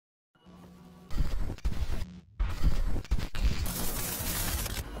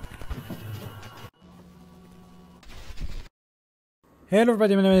Hello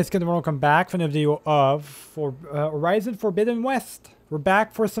everybody, my name is Ken and welcome back for another video of Horizon Forbidden West. We're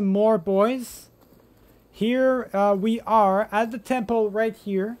back for some more, boys. Here we are at the temple right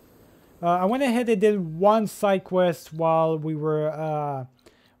here. I went ahead and did one side quest while we were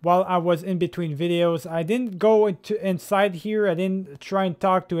while I was in between videos. I didn't go inside here. I didn't try and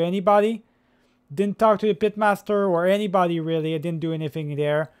talk to anybody. Didn't talk to the pitmaster or anybody really. I didn't do anything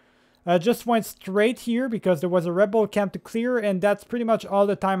there. Just went straight here because there was a rebel camp to clear, and that's pretty much all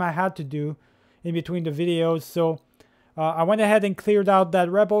the time I had to do in between the videos. So I went ahead and cleared out that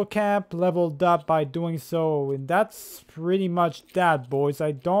rebel camp, leveled up by doing so, and that's pretty much that, boys.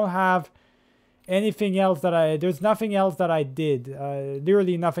 I don't have anything else that there's nothing else that I did.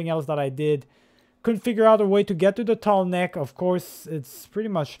 Literally nothing else that I did. Couldn't figure out a way to get to the tall neck. Of course, it's pretty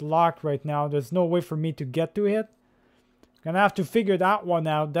much locked right now. There's no way for me to get to it. Gonna have to figure that one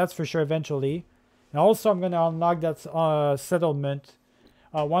out, that's for sure, eventually. And also, I'm gonna unlock that settlement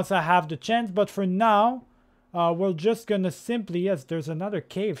once I have the chance. But for now, we're just gonna simply, yes, there's another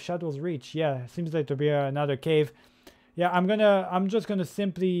cave, Shadow's Reach. Yeah, seems like to be another cave. Yeah, I'm just gonna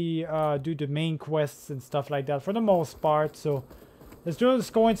simply do the main quests and stuff like that for the most part. So let's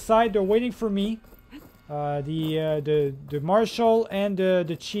go inside. They're waiting for me. The marshal and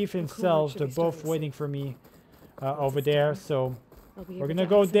the chief himself, they're both waiting for me. Over there, so we're gonna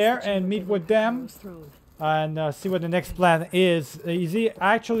go there and meet with them and see what the next plan is. Is he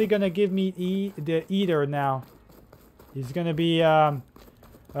actually gonna give me the eater now? He's gonna be is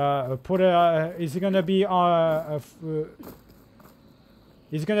he gonna be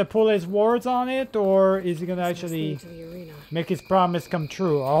he's gonna pull his words on it, or is he gonna actually make his promise come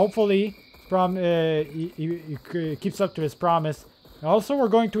true? Hopefully he keeps up to his promise. Also, we're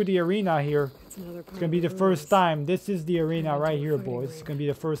going to the arena here. It's gonna be the first time. This is the arena right here, boys. It's gonna be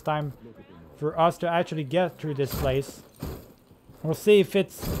the first time for us to actually get through this place. We'll see if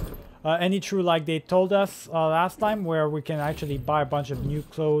it's any true like they told us last time, where we can actually buy a bunch of new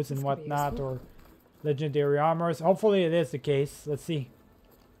clothes and whatnot, or legendary armors. Hopefully it is the case. Let's see.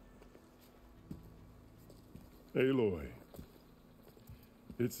 Aloy,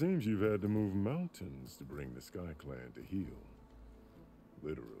 it seems you've had to move mountains to bring the Sky Clan to heal.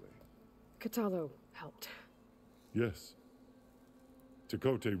 Literally. Hekkaro helped. Yes.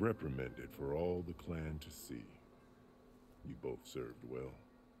 Tekote reprimanded for all the clan to see. You both served well.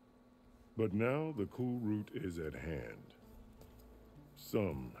 But now the Kulrut is at hand.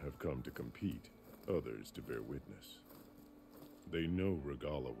 Some have come to compete, others to bear witness. They know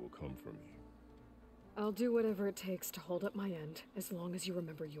Regala will come for me. I'll do whatever it takes to hold up my end, as long as you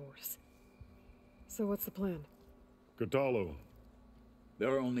remember yours. So what's the plan? Katalo. There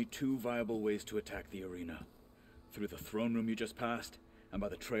are only two viable ways to attack the arena. Through the throne room you just passed, and by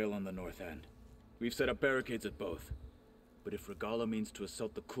the trail on the north end. We've set up barricades at both. But if Regala means to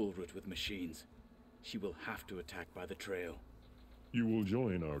assault the Kulrut with machines, she will have to attack by the trail. You will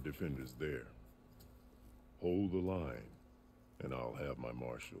join our defenders there. Hold the line, and I'll have my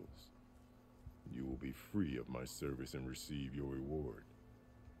marshals. You will be free of my service and receive your reward.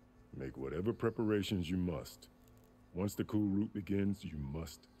 Make whatever preparations you must. Once the Kulrut begins, you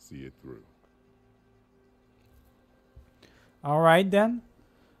must see it through. All right then.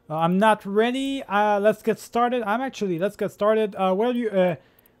 I'm not ready. Let's get started. Let's get started.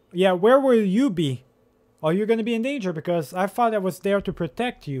 Where will you be? Are you going to be in danger? Because I thought I was there to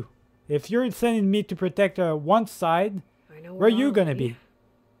protect you. If you're sending me to protect one side, where are you going to be?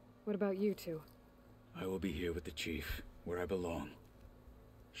 What about you two? I will be here with the chief, where I belong.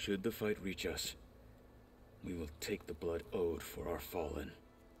 Should the fight reach us, we will take the blood owed for our fallen.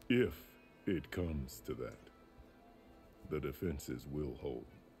 If it comes to that, the defenses will hold.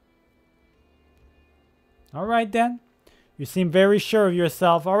 All right then. You seem very sure of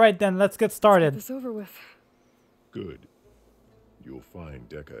yourself. All right then, let's get started. Let's get this over with. Good. You'll find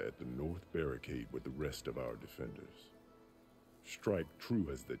Dekka at the north barricade with the rest of our defenders. Strike true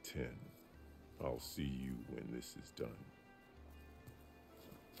as the 10. I'll see you when this is done.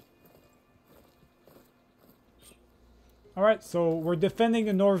 Alright, so we're defending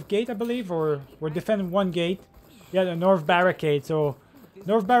the north gate, I believe, or we're defending one gate. Yeah, the north barricade. So,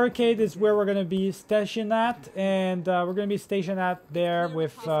 north barricade is where we're going to be stationed at, and we're going to be stationed at there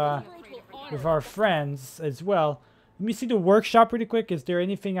with our friends as well. Let me see the workshop really quick. Is there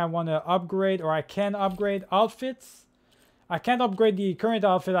anything I want to upgrade, or I can upgrade? Outfits? I can't upgrade the current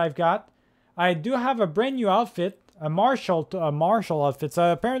outfit I've got. I do have a brand new outfit, a marshal outfit.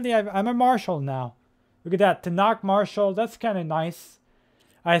 So apparently I'm a marshal now. Look at that, Tanakh Marshal, that's kind of nice.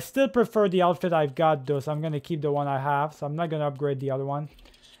 I still prefer the outfit I've got though, so I'm going to keep the one I have. So I'm not going to upgrade the other one.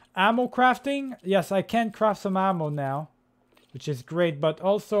 Ammo crafting, yes, I can craft some ammo now. which is great. But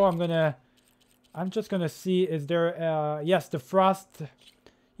also I'm just gonna see, is there, yes, the frost.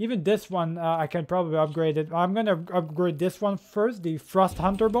 Even this one, I can probably upgrade it. I'm gonna upgrade this one first, the Frost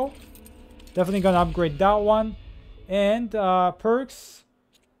Hunter Bow. Definitely gonna upgrade that one. And perks.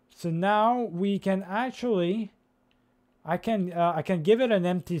 So now we can actually, I can give it an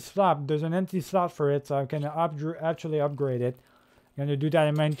empty slot. There's an empty slot for it, so I can actually upgrade it. I'm gonna do that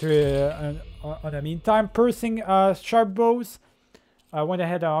in my on the meantime. Piercing sharp bows. I went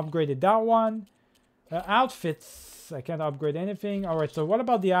ahead and upgraded that one. Outfits. I can't upgrade anything. Alright, so what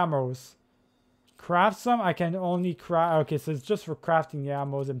about the ammos? Craft some? I can only craft... Okay, so it's just for crafting the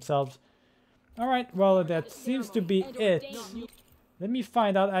ammos themselves. Alright, well, that seems to be it. Let me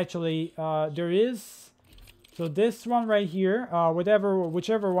find out, actually. There is... So this one right here,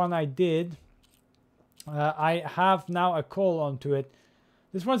 whichever one I did, I have now a coal onto it.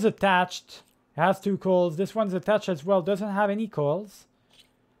 This one's attached. It has 2 coals. This one's attached as well. Doesn't have any coals.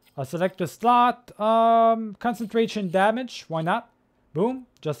 I'll select the slot. Concentration damage. Why not? Boom.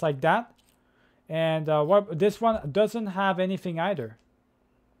 Just like that. And this one doesn't have anything either.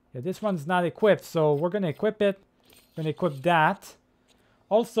 Yeah, this one's not equipped. So we're going to equip it. We're going to equip that.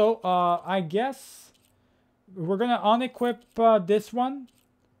 Also, I guess we're going to unequip this one.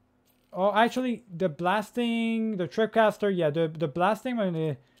 Oh, actually, the blasting, the tripcaster. Yeah, the blasting,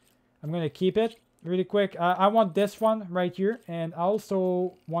 I'm going to keep it. Really quick, I want this one right here, and I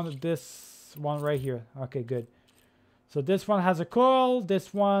also want this one right here. Okay, good. So this one has a coil.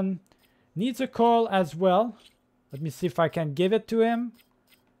 This one needs a coil as well. Let me see if I can give it to him.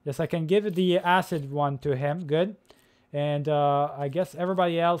 Yes, I can give the acid one to him. Good. And I guess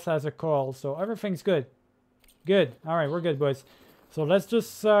everybody else has a coil, so everything's good. Good. All right, we're good, boys. So let's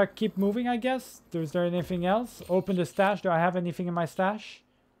just keep moving, I guess. Is there anything else? Open the stash. Do I have anything in my stash?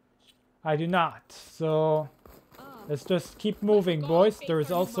 I do not. So let's just keep moving, boys. There is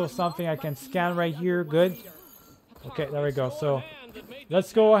also something I can scan right here. Good. Okay, there we go. So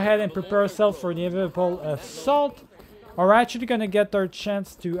let's go ahead and prepare ourselves for the inevitable assault. We're actually gonna get our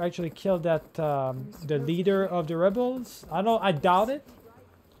chance to actually kill that the leader of the rebels. I doubt it.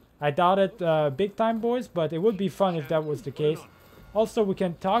 I doubt it big time, boys. But it would be fun if that was the case. Also, we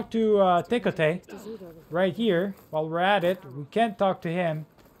can talk to Tekote right here. While we're at it, we can talk to him.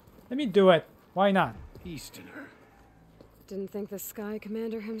 Let me do it. Why not? Easterner. Didn't think the Sky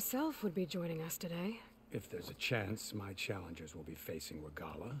Commander himself would be joining us today. If there's a chance my challengers will be facing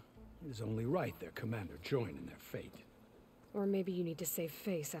Regala, it is only right their commander join in their fate. Or maybe you need to save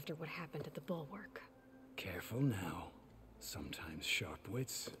face after what happened at the Bulwark. Careful now. Sometimes sharp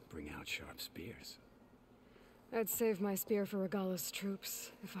wits bring out sharp spears. I'd save my spear for Regala's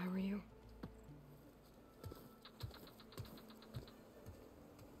troops, if I were you.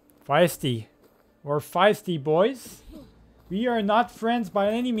 Feisty. We're feisty, boys. We are not friends by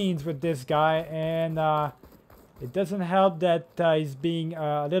any means with this guy, and it doesn't help that he's being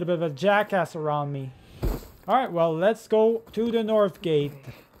a little bit of a jackass around me. Alright, well, let's go to the north gate.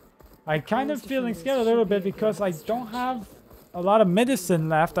 I'm kind of feeling scared a little bit because I don't have a lot of medicine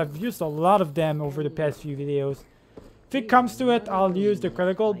left. I've used a lot of them over the past few videos. If it comes to it, I'll use the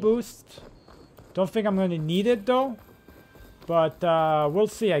critical boost. Don't think I'm going to need it, though. But we'll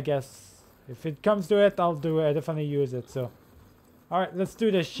see, I guess. If it comes to it, I'll definitely use it. So, alright, let's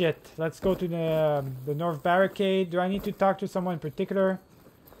do this shit. Let's go to the north barricade. Do I need to talk to someone in particular?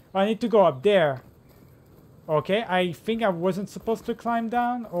 I need to go up there. Okay, I think I wasn't supposed to climb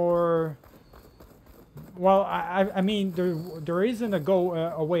down, or... Well, I mean, there isn't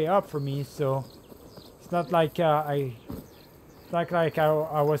a way up for me, so... It's not like I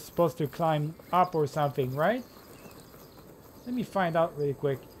was supposed to climb up or something, right? Let me find out really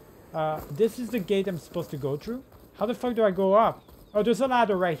quick. This is the gate I'm supposed to go through. How the fuck do I go up? Oh, there's a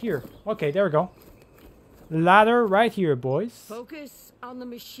ladder right here. Okay, there we go. Ladder right here, boys. Focus on the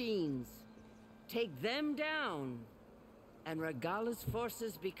machines. Take them down. And Regala's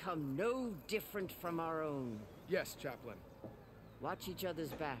forces become no different from our own. Yes, Chaplain. Watch each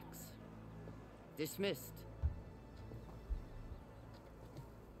other's backs. Dismissed.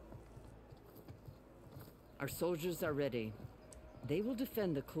 Our soldiers are ready. They will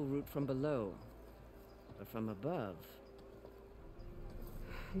defend the Kulrut from below. But from above...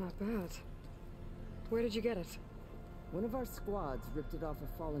 Not bad. Where did you get it? One of our squads ripped it off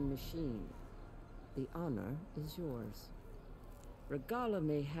a fallen machine. The honor is yours. Regala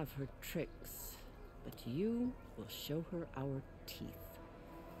may have her tricks, but you will show her our teeth.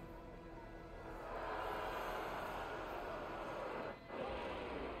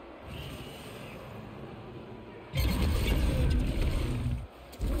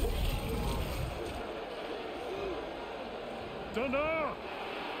 enough!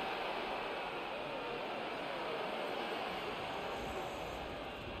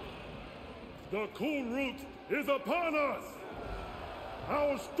 The Kulrut is upon us!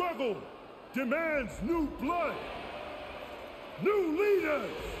 Our struggle demands new blood! New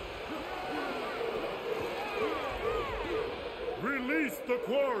leaders! Release the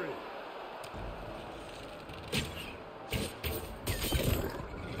quarry!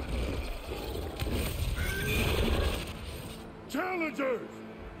 Challengers,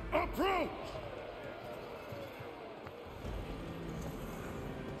 approach!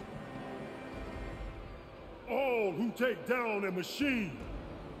 All who take down a machine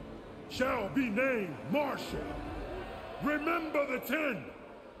shall be named Marshal. Remember the 10.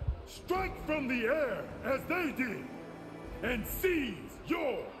 Strike from the air as they did, and seize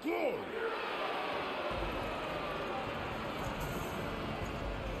your glory.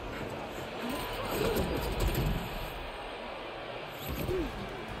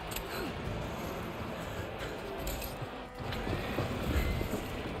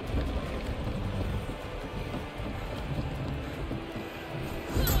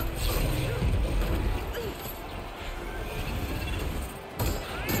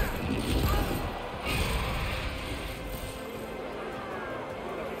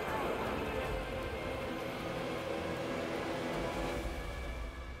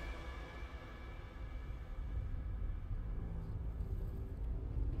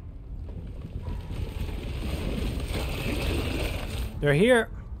 They're here.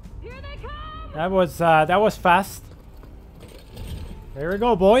 Here they come! That was fast. There we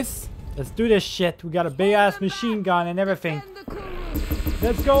go, boys. Let's do this shit. We got a big ass machine gun and everything.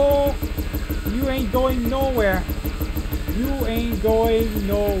 Let's go. You ain't going nowhere. You ain't going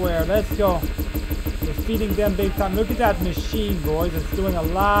nowhere. Let's go. We're feeding them big time. Look at that machine, boys. It's doing a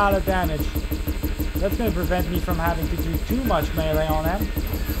lot of damage. That's gonna prevent me from having to do too much melee on them.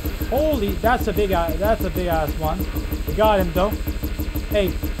 Holy, that's a big ass one. We got him though.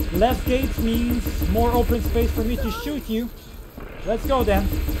 Hey, less gates means more open space for me to shoot you. Let's go then.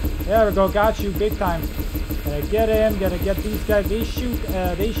 There we go, got you big time. Gonna get him, gonna get these guys. They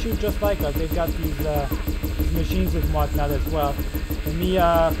shoot just like us. They've got these machines and whatnot as well. Let me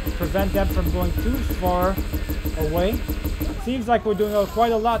prevent them from going too far away. Seems like we're doing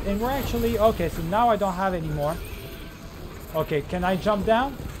quite a lot, and we're actually okay. So now I don't have any more. Okay, can I jump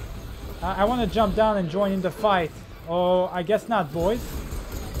down? I want to jump down and join in the fight. Oh, I guess not, boys.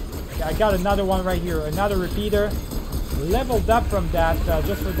 Okay, I got another one right here. Another repeater. Leveled up from that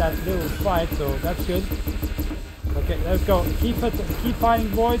just for that little fight, so that's good. Okay, let's go. Keep fighting,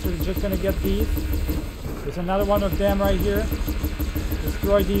 boys. We're just gonna get these. There's another one of them right here.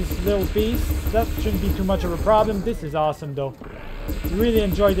 Destroy these little beasts. That shouldn't be too much of a problem. This is awesome, though. Really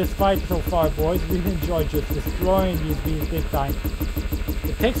enjoyed this fight so far, boys. Really enjoyed just destroying these beasts big time.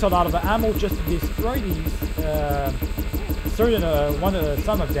 It takes a lot of ammo just to destroy these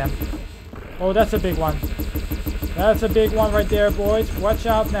some of them. Oh, that's a big one. That's a big one right there, boys. Watch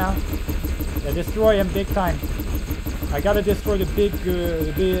out now. Yeah, destroy him big time. I gotta destroy the big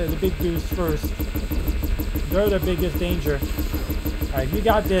dudes first. They're the biggest danger. All right, you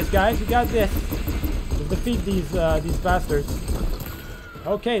got this, guys. You got this. Let's defeat these bastards.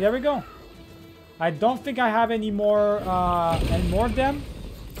 Okay, there we go. I don't think I have any more of them.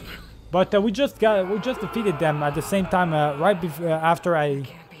 But we just defeated them at the same time, right before after I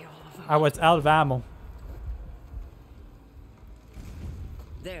was out of ammo.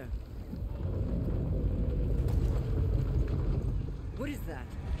 There. What is that?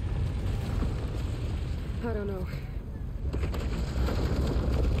 I don't know.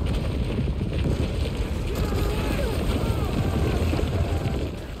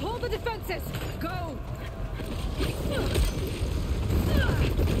 Hold the defenses! Go!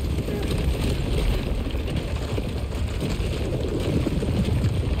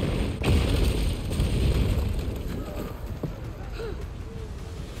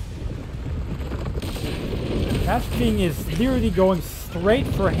 That thing is literally going straight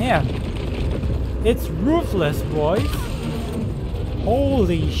for him. It's ruthless, boys.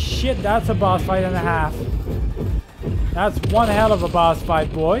 Holy shit, that's a boss fight and a half. That's one hell of a boss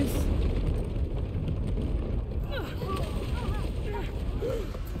fight, boys.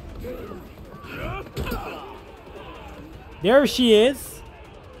 There she is.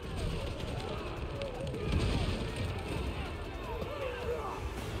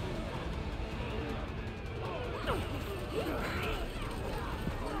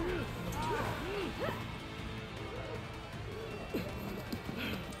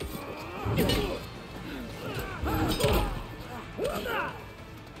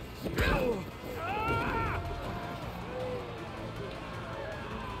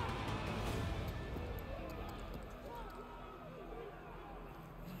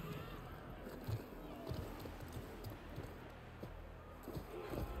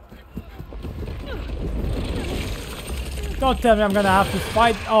 Don't tell me I'm gonna have to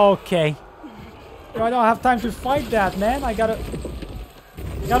fight. Okay. I don't have time to fight that, man. I got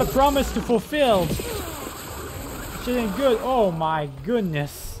a promise to fulfill. Shit ain't good. Oh my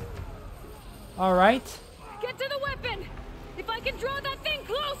goodness. Alright. Get to the weapon! If I can draw that thing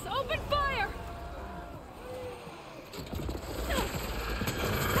close, open fire!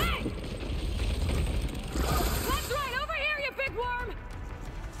 Hey! That's right, over here, you big worm!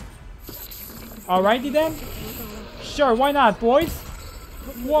 Alrighty then. Sure, why not, boys?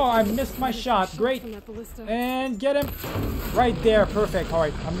 Whoa, I missed my shot. Great. And get him. Right there. Perfect.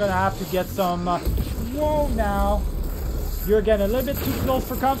 Alright, I'm gonna have to get some... whoa, now. You're getting a little bit too close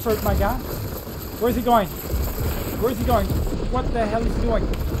for comfort, my guy. Where's he going? Where's he going? What the hell is he doing?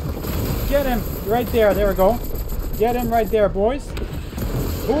 Get him. Right there. There we go. Get him right there, boys.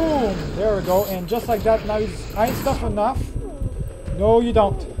 Boom. There we go. And just like that, now he's iced up enough. No, you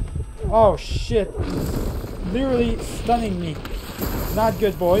don't. Oh, shit. He's literally stunning me. Not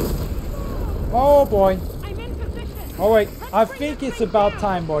good, boys. Oh, boy. I'm in position. Oh, wait. I think it's about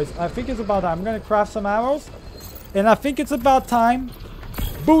time, boys. I think it's about time. I'm going to craft some arrows. And I think it's about time.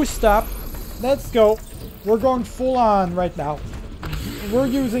 Boost up. Let's go. We're going full on right now. We're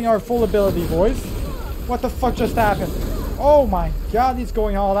using our full ability, boys. What the fuck just happened? Oh my god, he's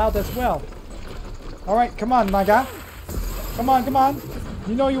going all out as well. Alright, come on, my guy. Come on, come on.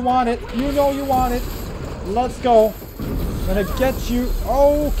 You know you want it. You know you want it. Let's go. Gonna get you.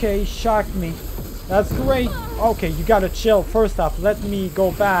 Okay, shocked me. That's great. Okay, you gotta chill. First off, let me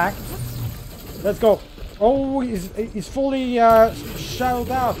go back. Let's go. Oh, he's fully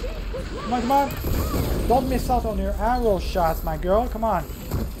shadowed out. Come on, come on. Don't miss out on your arrow shots, my girl. Come on.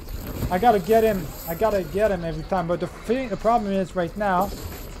 I gotta get him. I gotta get him every time. But the problem is right now.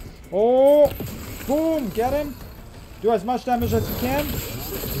 Oh, boom. Get him. Do as much damage as you can.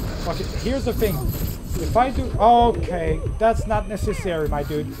 Okay, here's the thing. If I do... Okay, that's not necessary, my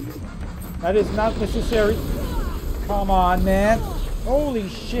dude. That is not necessary. Come on, man. Holy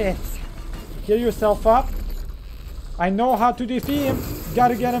shit. Get yourself up. I know how to defeat him.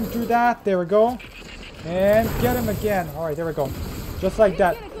 Gotta get him through that. There we go. And get him again. Alright, there we go. Just like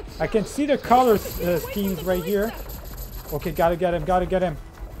that. I can see the color schemes right here. Okay, gotta get him. Gotta get him.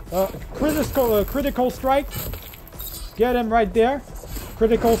 Critical strike. Get him right there.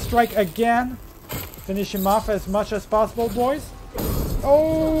 Critical strike again. Finish him off as much as possible, boys.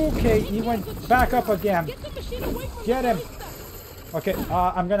 Okay, he went back up again. Get him. Okay,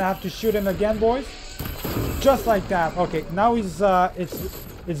 I'm gonna have to shoot him again, boys. Just like that. Okay, now he's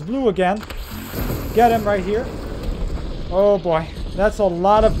it's blue again. Get him right here. Oh boy, that's a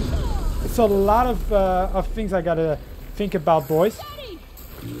lot of things I gotta think about, boys.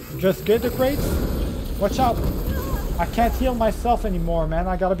 Just get the crates. Watch out. I can't heal myself anymore, man.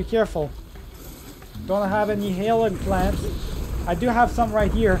 I gotta be careful. Don't have any healing plants. I do have some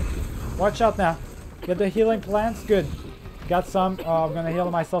right here. Watch out now. Get the healing plants. Good. Got some. I'm gonna heal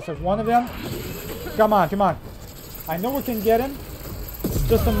myself with one of them. Come on, come on. I know we can get him. It's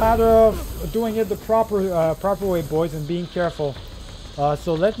just a matter of doing it the proper way, boys, and being careful.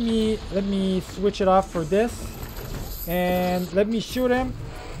 So let me switch it off for this, and let me shoot him.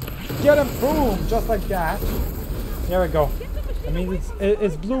 Get him! Boom! Just like that. There we go. I mean,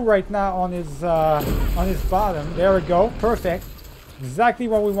 it's blue right now on his bottom. There we go. Perfect. Exactly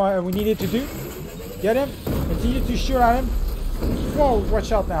what we needed to do. Get him. Continue to shoot at him. Whoa!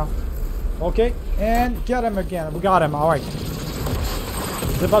 Watch out now. Okay, and get him again. We got him. All right.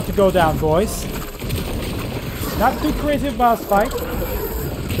 It's about to go down, boys. Not too crazy boss fight.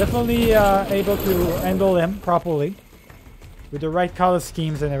 Definitely able to handle him properly with the right color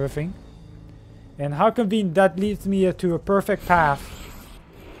schemes and everything. And how convenient that leads me to a perfect path.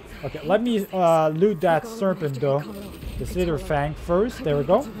 Okay, let me loot that serpent though. The Slither Fang first. There we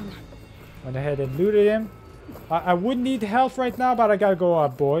go. Went ahead and looted him. I would need health right now, but I gotta go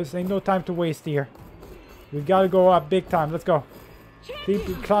up, boys. Ain't no time to waste here. We gotta go up big time. Let's go.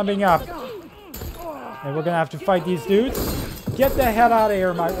 Keep climbing up. And we're gonna have to fight these dudes. Get the hell out of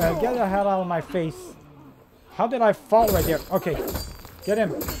here, get the hell out of my face. How did I fall right there? Okay. Get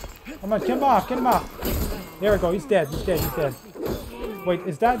him. Come on, get him off, get him off. There we go, he's dead, he's dead, he's dead. Wait,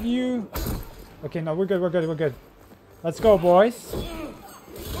 is that you? Okay, no, we're good, we're good, we're good. Let's go, boys.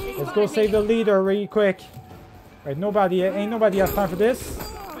 Let's go save the leader really quick. Right, ain't nobody has time for this.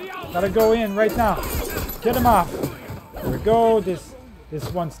 Gotta go in right now. Get him off. There we go, this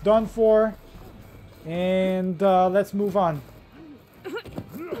one's done for. And let's move on.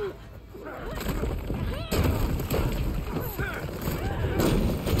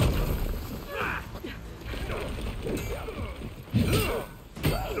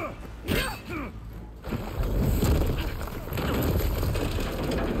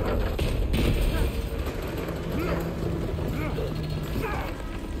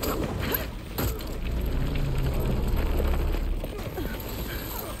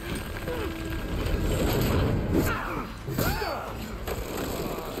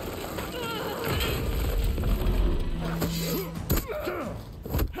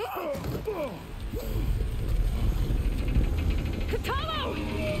 Hekkaro!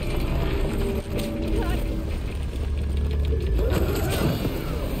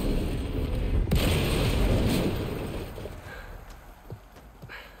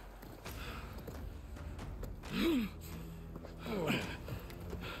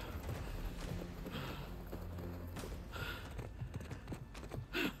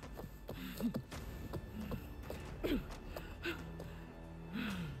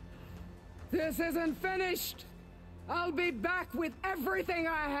 This isn't finished. I'll be back with everything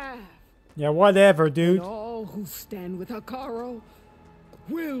I have. Yeah, whatever, dude. And all who stand with Hekkaro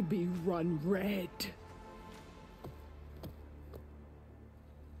will be run red.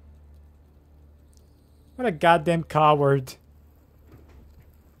 What a goddamn coward.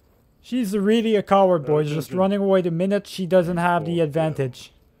 She's really a coward, boys. Just running away the minute she doesn't have the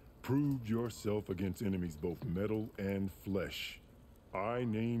advantage. Proved yourself against enemies both metal and flesh. I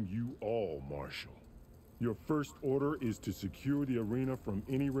name you all Marshal. Your first order is to secure the arena from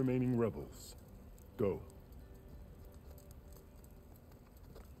any remaining rebels. Go.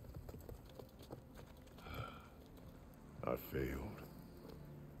 I failed.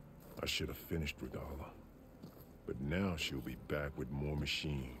 I should have finished Regala. But now she'll be back with more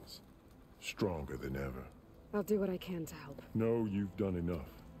machines. Stronger than ever. I'll do what I can to help. No, you've done enough.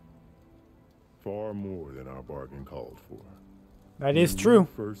 Far more than our bargain called for. That is true. When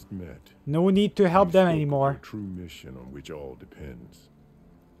we first met, No need to help you them spoke of anymore. your true mission on which all depends.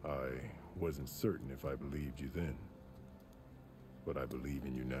 I wasn't certain if I believed you then. But I believe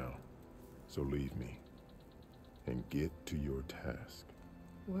in you now. So leave me. And get to your task.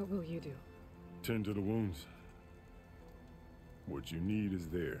 What will you do? Tend to the wounds. What you need is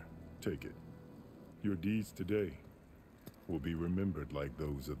there. Take it. Your deeds today will be remembered like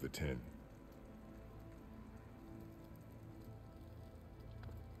those of the 10.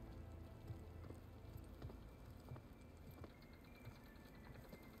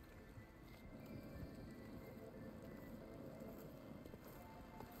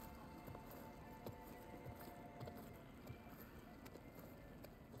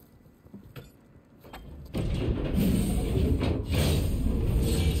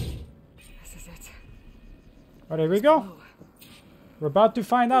 This is it. Oh, there we go. We're about to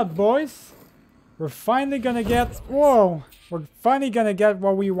find out, boys. We're finally gonna get... Whoa! We're finally gonna get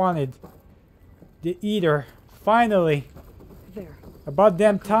what we wanted. The Eater. Finally. There. About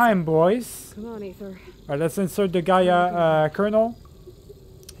damn time, boys. Come on, Aether. Alright, let's insert the Gaia kernel.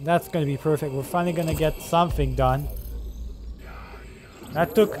 That's gonna be perfect. We're finally gonna get something done.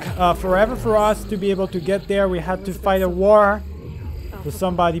 That took forever for us to be able to get there. We had to fight a war with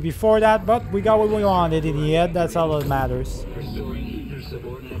somebody before that, but we got what we wanted in the end. That's all that matters.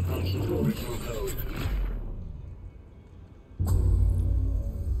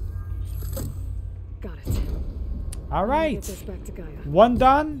 Got it. All Get right, this back to Gaia. one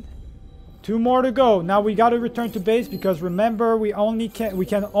done. 2 more to go. Now we got to return to base because remember we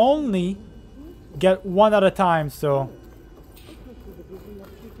can only get 1 at a time. So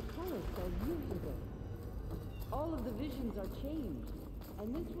All of the visions are changed,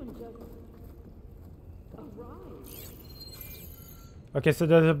 and this one just arrived. okay, so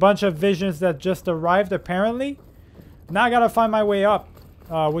there's a bunch of visions that just arrived apparently. Now I gotta find my way up,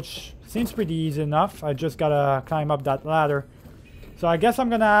 which seems pretty easy enough. I just gotta climb up that ladder. So I guess I'm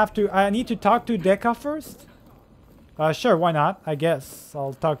gonna have to... I need to talk to Deka first? Sure, why not? I guess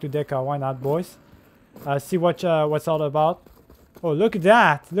I'll talk to Deka. Why not, boys? See what's all about. Oh, look at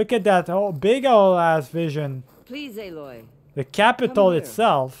that. Look at that. Oh, big ol' ass vision. Please, Aloy. The capital Come here.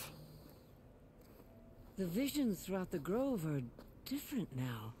 itself. The visions throughout the grove are different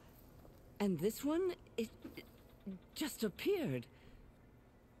now. And this one, it just appeared.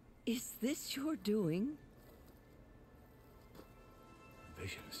 Is this your doing?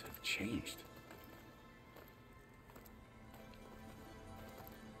 Visions have changed.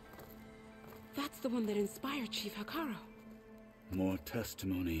 That's the one that inspired Chief Hekkaro. More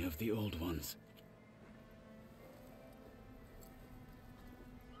testimony of the old ones.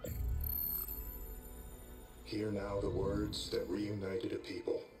 Hear now the words that reunited a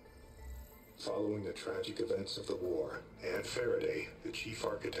people. Following the tragic events of the war, Anne Faraday, the chief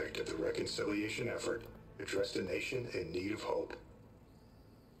architect of the reconciliation effort, addressed a nation in need of hope.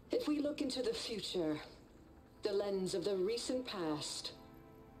 If we look into the future, the lens of the recent past,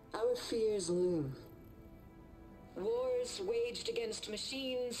 our fears loom. Wars waged against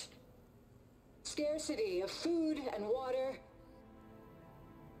machines, scarcity of food and water,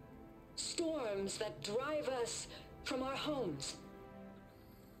 storms that drive us from our homes.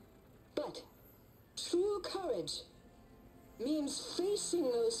 But true courage means facing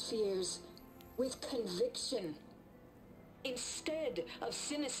those fears with conviction, instead of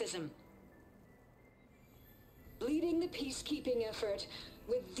cynicism. Leading the peacekeeping effort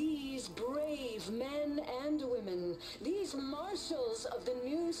with these brave men and women, these marshals of the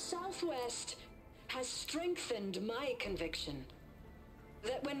new Southwest, has strengthened my conviction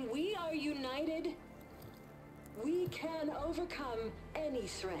that when we are united, we can overcome any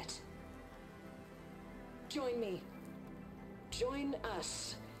threat. Join me. Join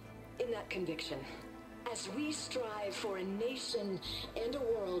us in that conviction as we strive for a nation and a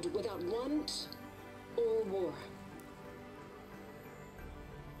world without want or war.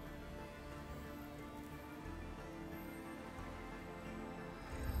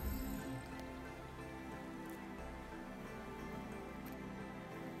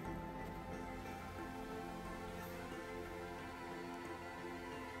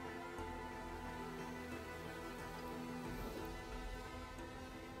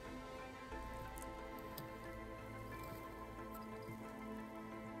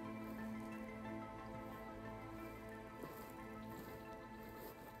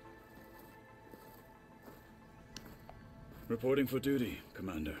 Reporting for duty,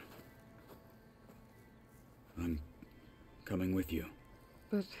 Commander. I'm coming with you.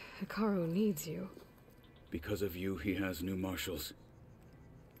 But Hekkaro needs you. Because of you, he has new marshals.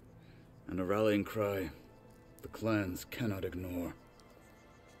 And a rallying cry the clans cannot ignore.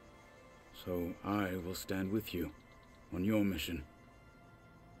 So I will stand with you on your mission.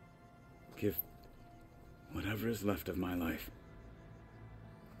 Give whatever is left of my life.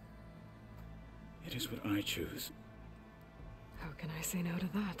 It is what I choose. How can I say no to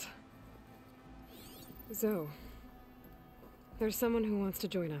that? Zoe, there's someone who wants to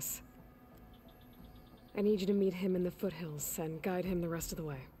join us. I need you to meet him in the foothills and guide him the rest of the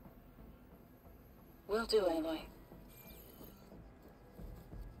way. Will do, Aloy.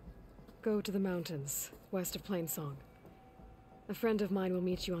 Go to the mountains, west of Plainsong. A friend of mine will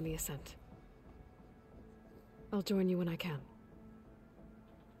meet you on the ascent. I'll join you when I can.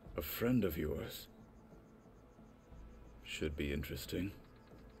 A friend of yours? Should be interesting.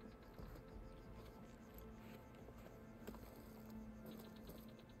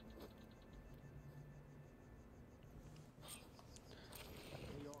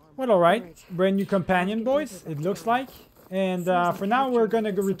 Well, alright. Brand new companion, boys, it looks like. And for now, we're going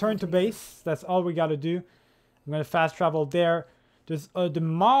to return to base. That's all we got to do. I'm going to fast travel there. There's the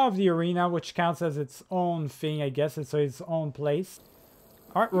maw of the arena, which counts as its own thing, I guess. It's its own place.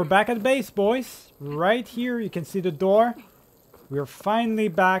 Alright, we're back at base, boys. Right here, you can see the door. We're finally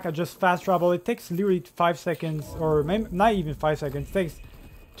back. I just fast travel. It takes literally 5 seconds, or maybe not even 5 seconds. It takes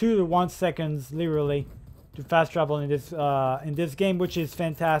 2 to 1 seconds, literally, to fast travel in this game, which is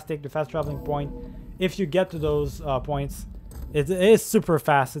fantastic. The fast traveling point, if you get to those points, it is super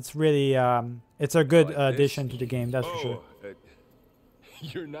fast. It's really, it's a good addition to the game. That's for sure.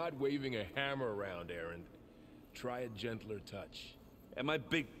 You're not waving a hammer around, Aaron. Try a gentler touch. And my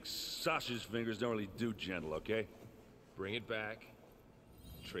big sausage fingers don't really do gentle, okay? Bring it back.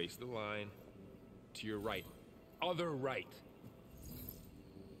 Trace the line. To your right. Other right.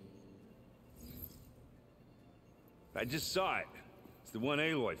 I just saw it. It's the one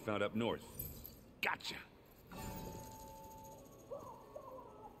Aloy found up north. Gotcha.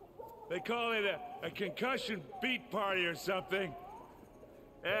 They call it a concussion beat party or something.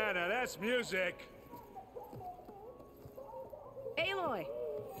 Yeah, now that's music. Aloy!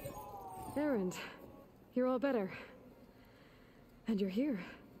 Erend, you're all better. And you're here.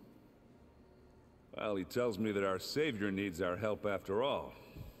 Well, he tells me that our savior needs our help after all.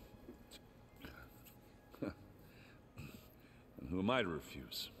 And who am I to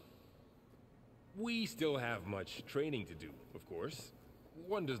refuse? We still have much training to do, of course.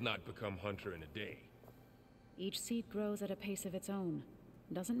 One does not become hunter in a day. Each seed grows at a pace of its own.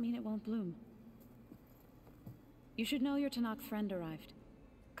 Doesn't mean it won't bloom. You should know your Tanakh friend arrived.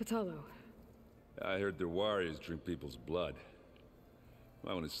 Katalo. I heard their warriors drink people's blood.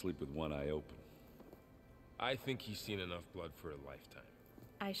 I want to sleep with one eye open. I think he's seen enough blood for a lifetime.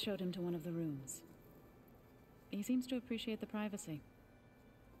 I showed him to one of the rooms. He seems to appreciate the privacy.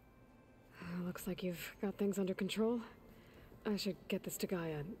 Looks like you've got things under control. I should get this to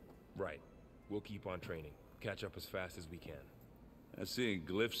Gaia. Right. We'll keep on training. Catch up as fast as we can. I'm seeing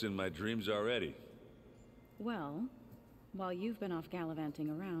glyphs in my dreams already. Well, while you've been off gallivanting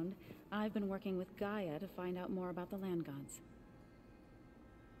around, I've been working with Gaia to find out more about the land gods.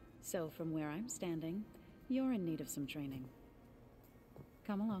 So from where I'm standing, you're in need of some training.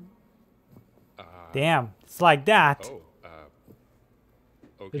 Come along. Damn, it's like that. Oh,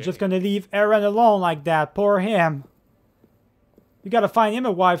 okay. They're just gonna leave Aaron alone like that. Poor him. You gotta find him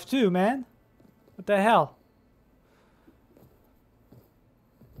a wife too, man. What the hell?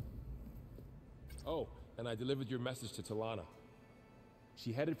 Oh, and I delivered your message to Talana.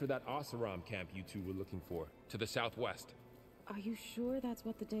 She headed for that Oseram camp you two were looking for, to the southwest. Are you sure that's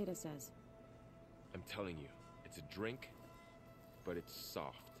what the data says? I'm telling you, it's a drink, but it's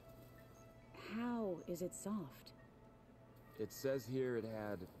soft. How is it soft? It says here it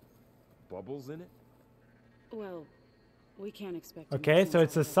had bubbles in it? Well, we can't expect. Okay, so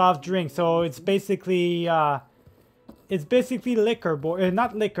it's a soft drink. So it's basically liquor, boy.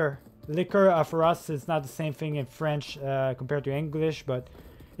 Not liquor. Liquor for us is not the same thing in French compared to English, but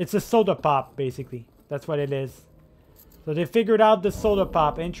it's a soda pop basically. That's what it is. So they figured out the soda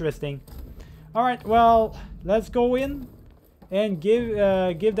pop. Interesting. All right, well, let's go in and give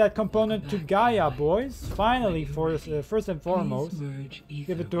that component to Gaia, boys. Finally, for first and foremost,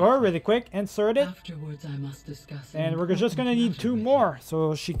 give it to her really quick. Insert it. Afterwards, I must discuss. And we're just gonna need 2 more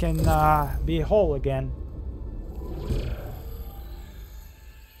so she can be whole again.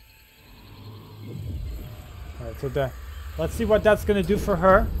 Alright, so let's see what that's gonna do for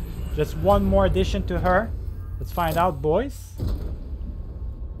her. Just 1 more addition to her. Let's find out, boys.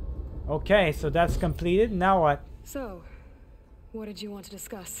 Okay, so that's completed. Now what? So, what did you want to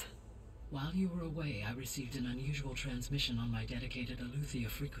discuss? While you were away, I received an unusual transmission on my dedicated Aletheia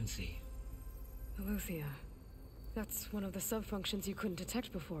frequency. Aletheia. That's one of the subfunctions you couldn't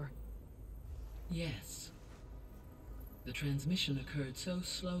detect before. Yes. The transmission occurred so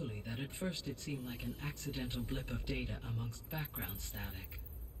slowly that at first it seemed like an accidental blip of data amongst background static.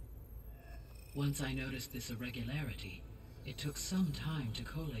 Once I noticed this irregularity, it took some time to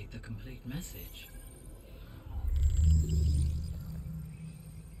collate the complete message.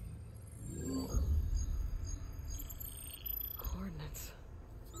 Coordinates.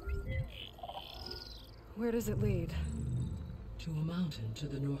 Where does it lead? To a mountain to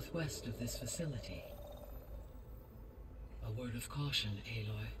the northwest of this facility. A word of caution,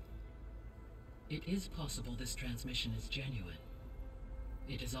 Aloy. It is possible this transmission is genuine.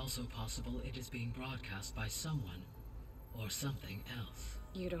 It is also possible it is being broadcast by someone or something else.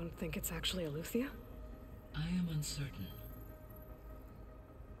 You don't think it's actually Aletheia? I am uncertain.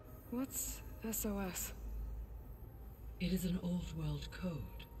 What's SOS? It is an old world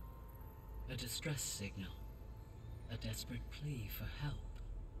code. A distress signal. A desperate plea for help.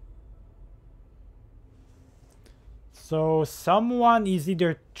 So someone is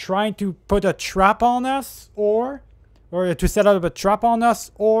either trying to put a trap on us or to set up a trap on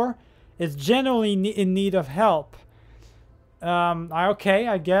us, or is genuinely in need of help. Okay,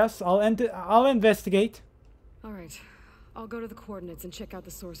 I guess I'll investigate. All right, I'll go to the coordinates and check out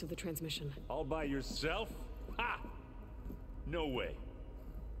the source of the transmission. All by yourself? Ha! No way.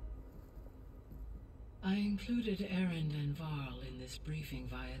 I included Erend and Varl in this briefing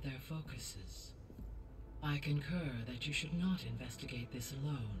via their focuses. I concur that you should not investigate this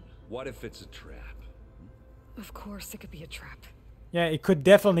alone. What if it's a trap? Of course, it could be a trap. Yeah, it could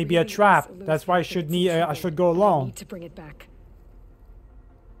definitely be a trap. That's why I should go alone. I need to bring it back.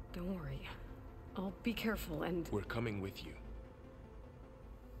 Don't worry. I'll be careful and... We're coming with you.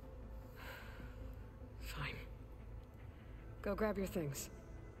 Fine. Go grab your things.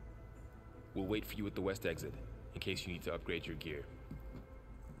 We'll wait for you at the west exit, in case you need to upgrade your gear.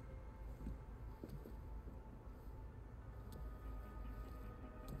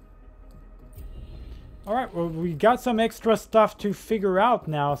 Alright, well, we got some extra stuff to figure out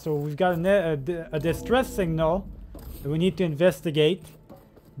now. So we've got a distress signal that we need to investigate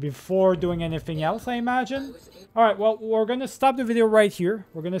before doing anything else, I imagine. Alright, well, we're going to stop the video right here.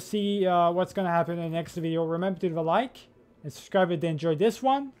 We're going to see what's going to happen in the next video. Remember to leave a like and subscribe if you enjoyed this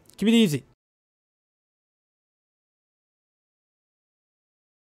one. Keep it easy.